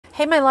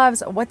Hey my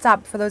loves, what's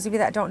up? For those of you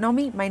that don't know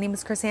me, my name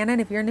is Crissanna, and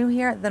if you're new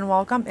here, then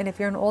welcome, and if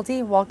you're an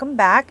oldie, welcome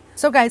back.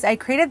 So guys, I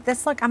created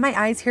this look on my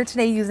eyes here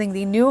today using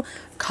the new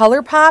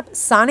Colourpop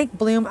Sonic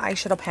Bloom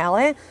eyeshadow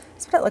palette.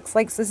 That's what it looks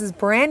like. So this is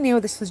brand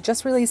new. This was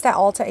just released at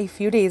Ulta a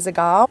few days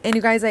ago. And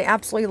you guys, I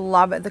absolutely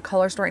love the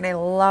color story and I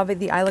love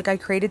the eye look I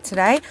created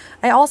today.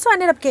 I also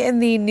ended up getting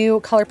the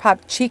new Colourpop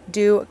Cheek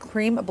Dew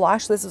Cream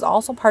Blush. This is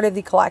also part of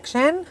the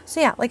collection.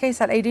 So yeah, like I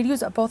said, I did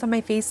use both on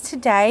my face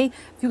today.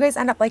 If you guys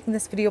end up liking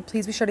this video,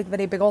 please be sure to give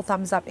it a big old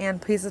thumbs up and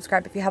please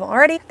subscribe if you haven't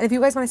already. And if you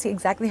guys want to see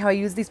exactly how I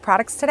use these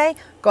products today,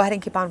 go ahead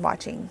and keep on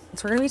watching.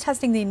 So we're going to be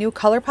testing the new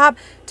Colourpop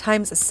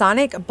times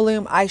Sonic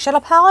Bloom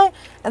eyeshadow palette.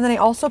 And then I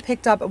also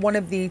picked up one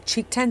of the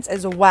cheek tints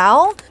as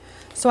well.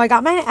 So I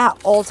got mine at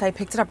Ulta. I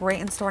picked it up right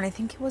in store and I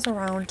think it was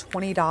around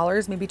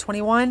 $20, maybe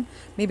 $21,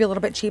 maybe a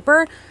little bit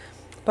cheaper.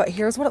 But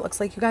here's what it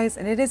looks like, you guys,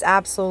 and it is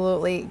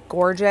absolutely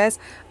gorgeous.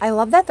 I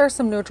love that there's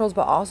some neutrals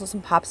but also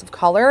some pops of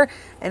color,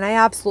 and I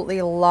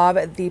absolutely love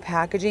the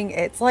packaging.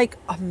 It's like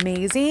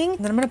amazing. And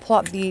then I'm going to pull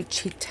up the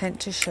cheek tint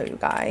to show you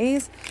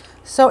guys.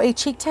 So a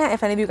cheek tint,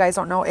 if any of you guys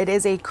don't know, it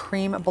is a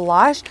cream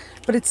blush,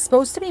 but it's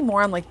supposed to be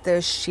more on like the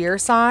sheer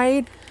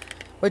side,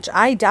 which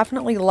I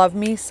definitely love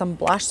me some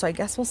blush. So I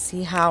guess we'll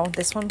see how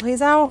this one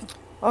plays out.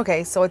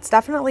 Okay, so it's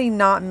definitely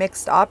not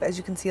mixed up. As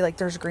you can see, like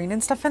there's green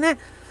and stuff in it.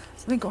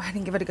 So let me go ahead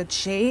and give it a good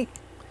shake.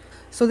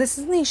 So this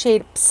is in the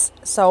shade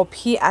Psst, so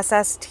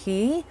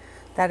Psst.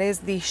 That is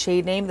the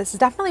shade name. This is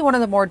definitely one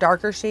of the more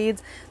darker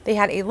shades. They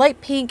had a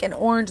light pink and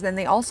orange. Then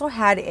they also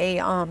had a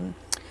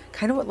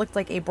kind of what looked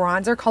like a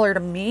bronzer color to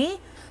me.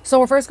 So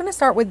we're first going to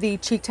start with the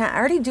cheek tint. I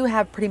already do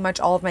have pretty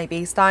much all of my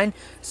base done.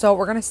 So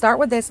we're going to start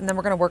with this and then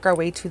we're going to work our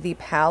way to the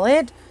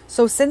palette.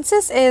 So since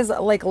this is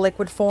like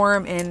liquid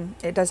form and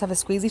it does have a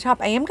squeezy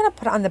top, I am going to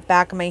put it on the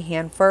back of my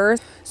hand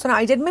first. So now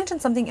I did mention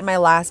something in my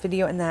last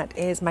video, and that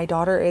is my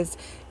daughter is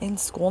in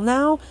school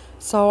now.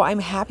 So I'm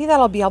happy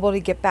that I'll be able to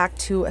get back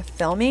to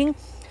filming.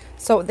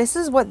 So this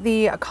is what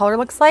the color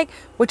looks like,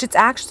 which it's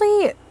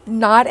actually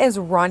not as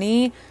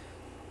runny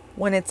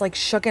when it's like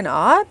shooken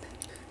up.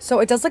 So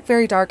it does look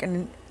very dark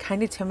and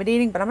kind of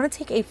intimidating, but I'm going to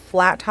take a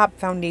flat top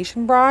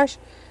foundation brush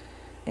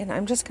and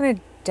I'm just going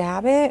to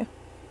dab it.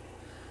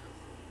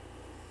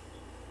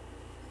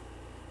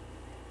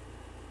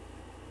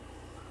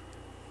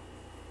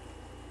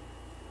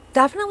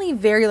 Definitely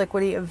very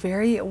liquidy,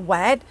 very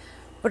wet,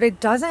 but it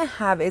doesn't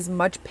have as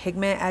much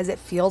pigment as it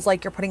feels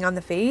like you're putting on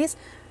the face,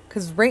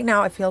 because right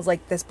now it feels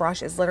like this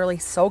brush is literally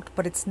soaked,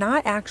 but it's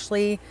not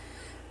actually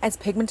as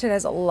pigmented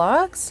as it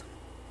looks.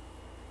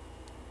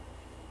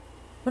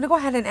 I'm going to go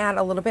ahead and add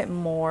a little bit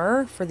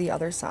more for the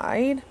other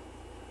side.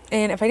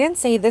 And if I didn't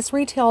say, this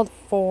retailed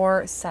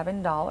for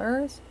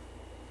 $7,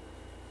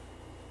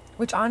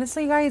 which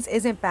honestly, you guys,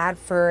 isn't bad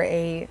for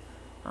a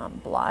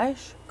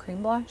blush,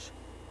 cream blush.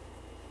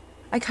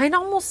 I kind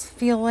of almost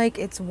feel like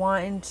it's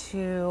wanting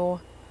to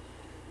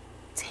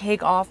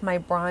take off my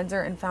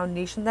bronzer and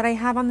foundation that I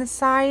have on this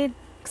side,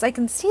 because I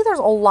can see there's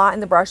a lot in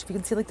the brush. If you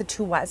can see like the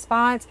two wet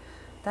spots,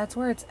 that's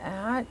where it's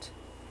at.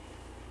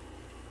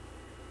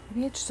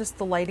 Maybe it's just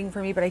the lighting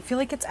for me, but I feel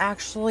like it's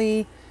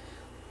actually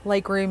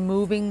like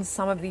removing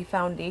some of the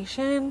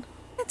foundation.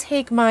 I'm going to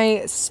take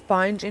my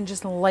sponge and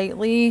just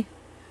lightly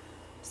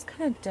just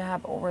kind of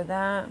dab over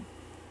that.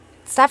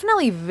 It's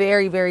definitely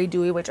very, very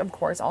dewy, which of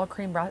course all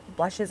cream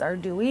blushes are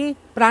dewy.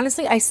 But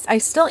honestly, I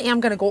still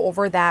am going to go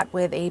over that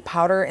with a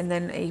powder and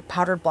then a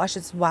powdered blush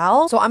as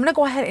well. So I'm going to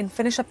go ahead and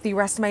finish up the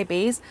rest of my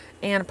base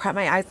and prep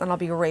my eyes, and I'll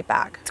be right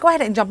back. Let's go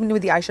ahead and jump into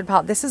the eyeshadow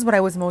palette. This is what I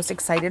was most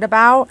excited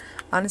about.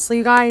 Honestly,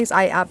 you guys,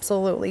 I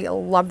absolutely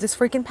love this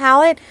freaking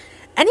palette.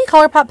 Any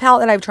Colourpop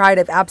palette that I've tried,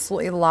 I've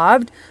absolutely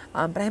loved,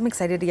 but I'm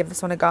excited to give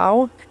this one a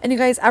go. And you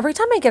guys, every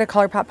time I get a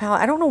Colourpop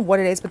palette, I don't know what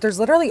it is, but there's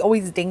literally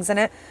always dings in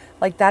it.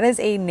 Like that is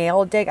a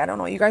nail dig. I don't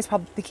know, you guys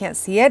probably can't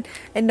see it.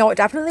 And no, it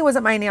definitely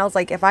wasn't my nails.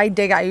 Like if I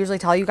dig, I usually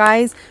tell you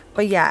guys.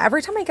 But yeah,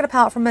 every time I get a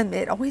palette from them,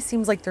 it always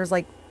seems like there's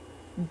like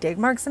dig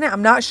marks in it.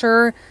 I'm not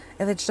sure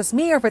if it's just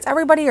me or if it's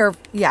everybody, or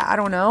yeah, I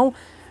don't know.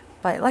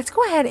 But let's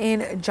go ahead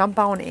and jump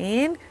on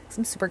in.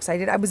 I'm super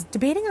excited. I was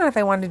debating on if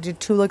I wanted to do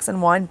 2 looks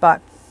in one,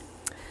 but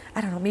I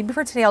don't know, maybe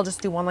for today I'll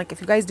just do one. Like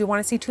if you guys do want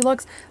to see 2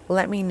 looks,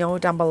 let me know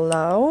down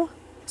below.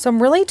 So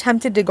I'm really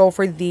tempted to go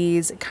for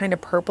these kind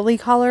of purpley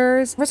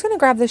colors. I'm just going to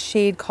grab this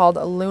shade called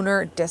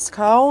Lunar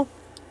Disco.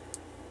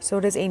 So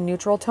it is a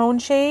neutral tone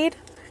shade.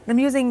 And I'm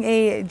using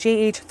a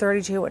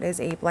JH32. It is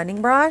a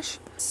blending brush.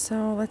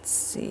 So let's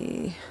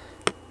see.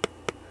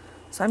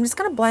 So I'm just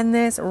going to blend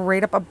this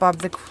right up above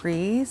the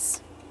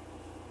crease.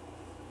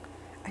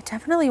 I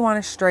definitely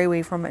want to stray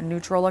away from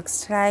neutral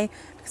looks today,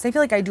 because I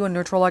feel like I do a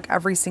neutral look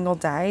every single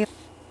day.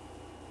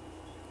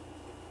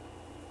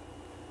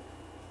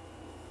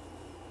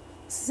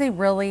 This is a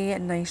really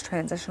nice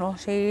transitional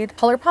shade.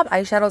 Colourpop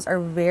eyeshadows are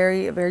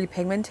very, very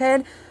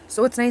pigmented.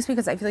 So it's nice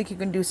because I feel like you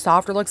can do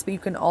softer looks, but you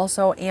can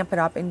also amp it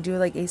up and do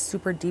like a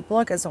super deep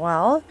look as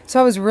well. So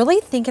I was really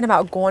thinking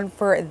about going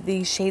for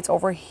these shades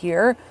over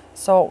here.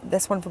 So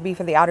this one would be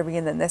for the outer V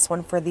and then this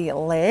one for the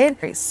lid.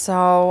 Okay,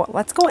 so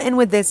let's go in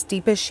with this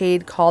deepest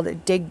shade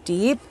called Dig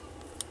Deep.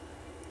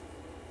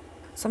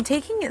 So I'm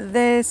taking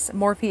this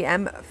Morphe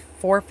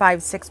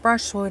M456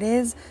 brush. So it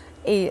is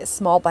a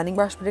small blending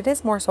brush, but it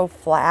is more so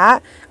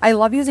flat. I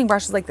love using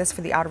brushes like this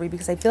for the outer V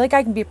because I feel like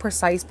I can be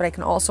precise, but I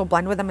can also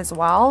blend with them as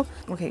well.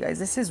 Okay guys,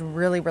 this is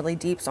really, really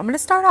deep. So I'm going to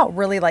start out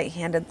really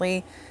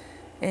light-handedly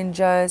and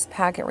just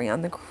pack it right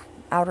on the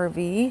outer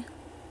V.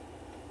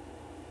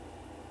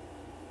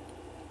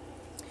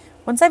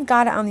 Once I've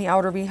got it on the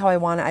outer V how I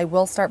want it, I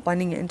will start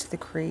blending it into the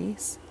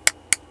crease.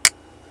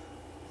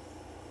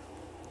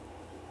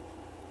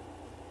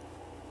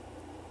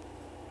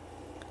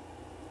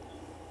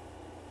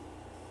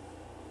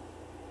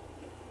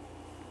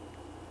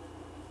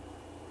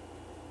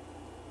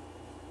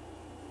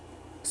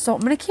 So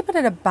I'm going to keep it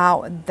at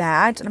about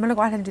that. And I'm going to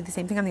go ahead and do the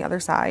same thing on the other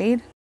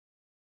side.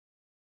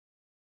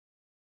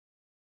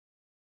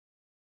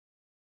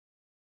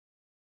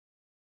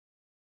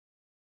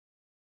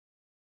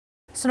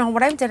 So now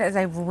what I've did is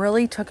I've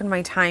really taken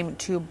my time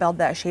to build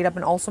that shade up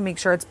and also make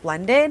sure it's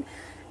blended.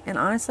 And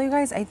honestly, you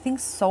guys, I think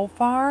so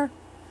far,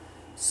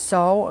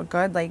 so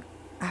good. Like,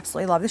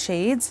 absolutely love the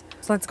shades.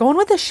 So let's go in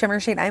with the shimmer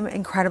shade. I'm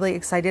incredibly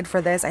excited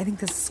for this. I think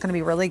this is going to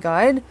be really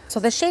good. So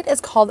the shade is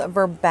called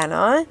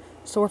Verbena.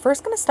 So we're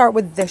first going to start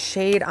with this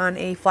shade on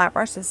a flat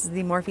brush. This is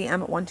the Morphe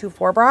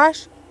M124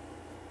 brush.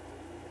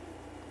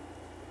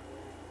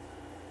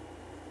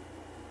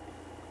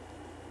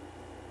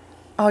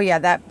 Oh yeah,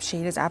 that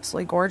shade is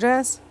absolutely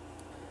gorgeous.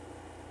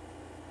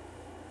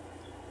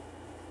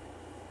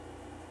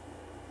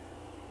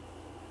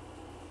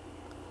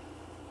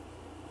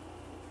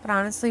 But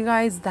honestly, you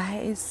guys,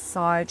 that is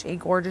such a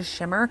gorgeous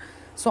shimmer.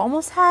 So it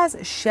almost has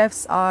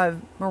shifts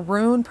of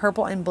maroon,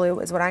 purple, and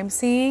blue is what I'm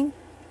seeing.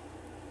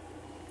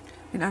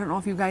 And I don't know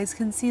if you guys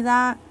can see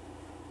that.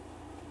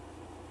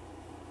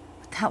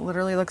 But that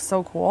literally looks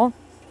so cool.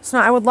 So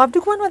now I would love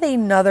to go in with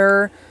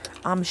another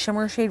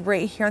shimmer shade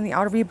right here on the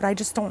outer V, but I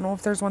just don't know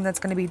if there's one that's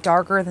going to be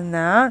darker than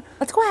that.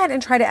 Let's go ahead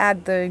and try to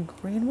add the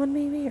green one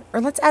maybe. Or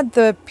let's add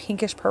the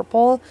pinkish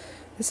purple.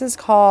 This is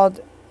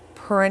called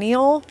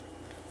Perennial.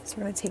 So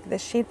we're going to take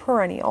this shade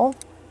Perennial.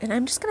 And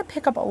I'm just going to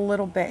pick up a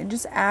little bit and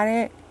just add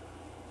it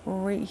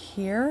right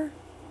here.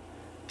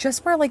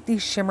 Just where like the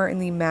shimmer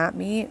and the matte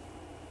meet.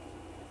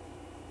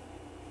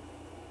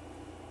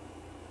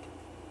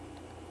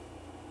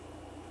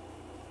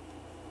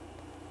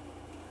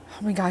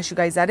 Oh my gosh, you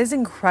guys, that is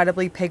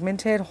incredibly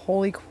pigmented.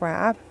 Holy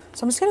crap.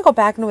 So I'm just going to go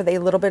back in with a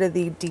little bit of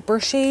the deeper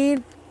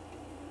shade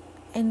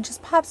and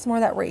just pop some more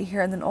of that right here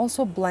and then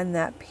also blend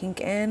that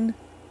pink in.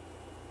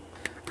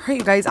 All right,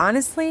 you guys,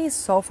 honestly,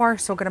 so far,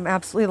 so good. I'm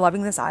absolutely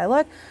loving this eye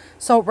look.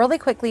 So really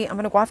quickly, I'm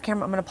going to go off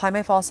camera. I'm going to apply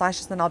my false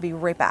lashes, then I'll be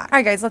right back. All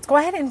right, guys, let's go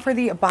ahead and for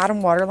the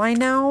bottom waterline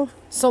now.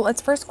 So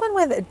let's first go in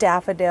with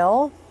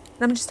Daffodil.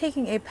 And I'm just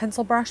taking a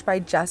pencil brush by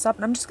Jessup,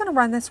 and I'm just going to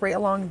run this right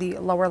along the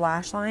lower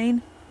lash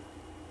line.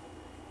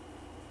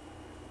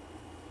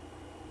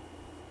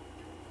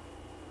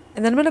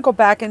 And then I'm going to go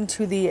back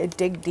into the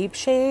Dig Deep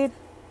shade.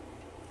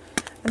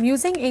 I'm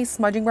using a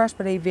smudging brush,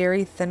 but a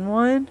very thin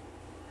one.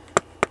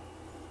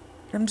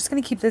 I'm just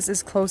going to keep this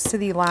as close to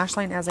the lash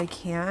line as I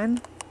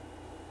can.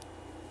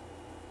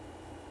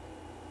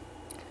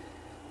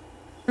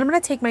 And I'm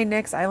going to take my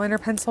NYX eyeliner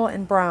pencil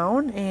in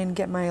brown and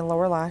get my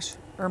lower lash,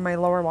 or my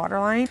lower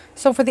waterline.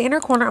 So for the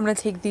inner corner, I'm going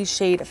to take the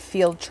shade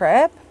Field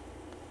Trip,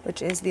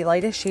 which is the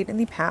lightest shade in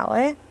the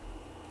palette.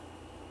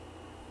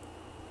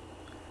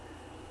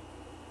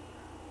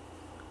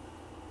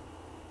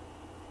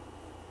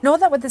 Know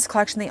that with this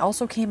collection they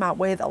also came out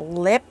with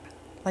lip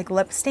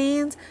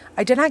stains.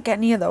 I did not get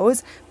any of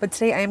those, but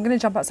today I am going to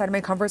jump outside of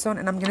my comfort zone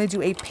and I'm going to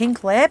do a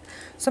pink lip.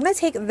 So I'm going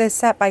to take this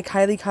set by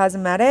Kylie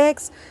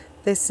Cosmetics.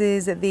 This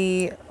is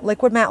the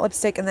liquid matte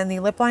lipstick and then the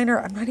lip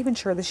liner. I'm not even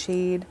sure the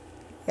shade.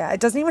 Yeah,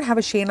 it doesn't even have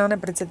a shade on it,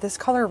 but it's at this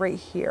color right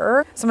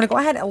here. So I'm going to go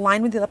ahead and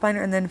align with the lip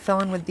liner and then fill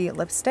in with the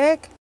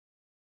lipstick.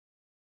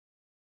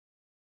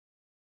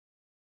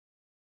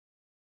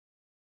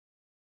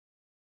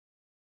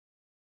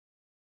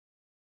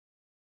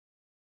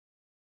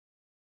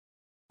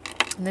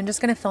 And then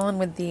just going to fill in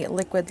with the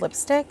liquid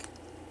lipstick.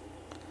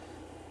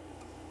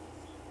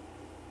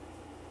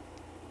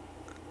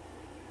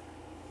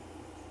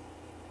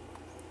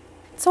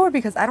 It's so weird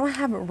because I don't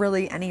have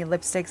really any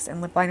lipsticks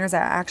and lip liners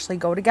that actually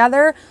go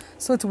together.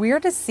 So it's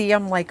weird to see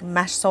them like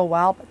mesh so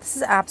well, but this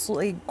is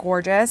absolutely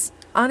gorgeous.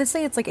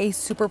 Honestly, it's like a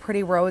super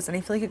pretty rose and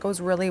I feel like it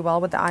goes really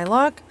well with the eye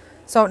look.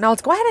 So now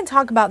let's go ahead and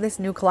talk about this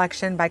new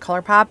collection by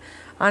Colourpop.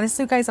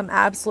 Honestly, guys, I'm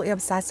absolutely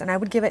obsessed and I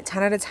would give it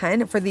 10 out of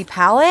 10 for the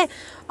palette.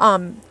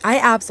 I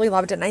absolutely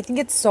loved it and I think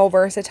it's so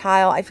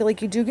versatile. I feel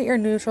like you do get your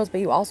neutrals, but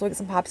you also get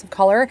some pops of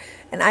color.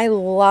 And I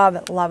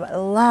love, love,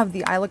 love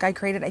the eye look I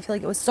created. I feel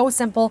like it was so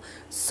simple,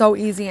 so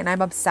easy, and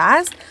I'm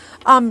obsessed.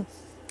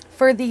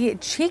 For the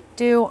cheek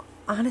dew,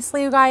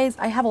 honestly, you guys,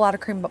 I have a lot of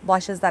cream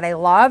blushes that I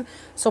love.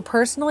 So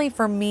personally,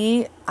 for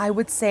me, I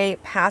would say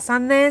pass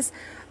on this.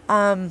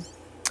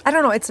 I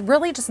don't know. It's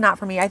really just not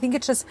for me. I think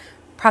it's just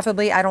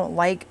preferably I don't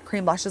like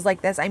cream blushes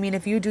like this. I mean,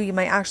 if you do, you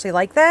might actually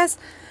like this.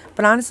 But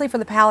But honestly, for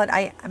the palette,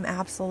 I am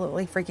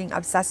absolutely freaking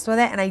obsessed with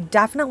it. And I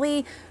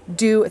definitely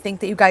do think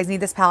that you guys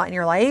need this palette in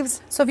your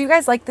lives. So if you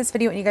guys like this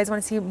video and you guys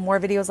want to see more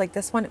videos like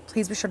this one,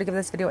 please be sure to give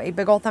this video a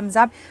big old thumbs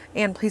up.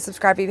 And please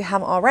subscribe if you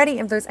haven't already.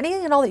 And if there's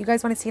anything at all that you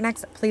guys want to see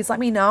next, please let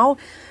me know.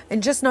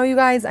 And just know, you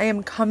guys, I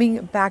am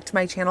coming back to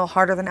my channel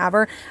harder than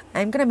ever.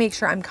 I'm going to make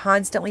sure I'm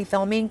constantly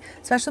filming,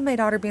 especially my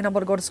daughter being able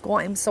to go to school.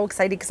 I'm so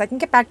excited because I can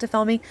get back to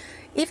filming.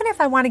 Even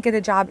if I want to get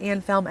a job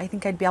and film, I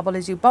think I'd be able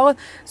to do both.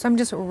 So I'm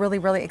just really,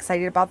 really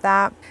excited about that.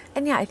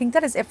 And yeah, I think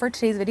that is it for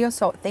today's video.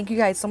 So thank you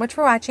guys so much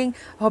for watching.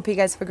 I hope you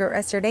guys have a great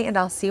rest of your day, and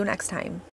I'll see you next time.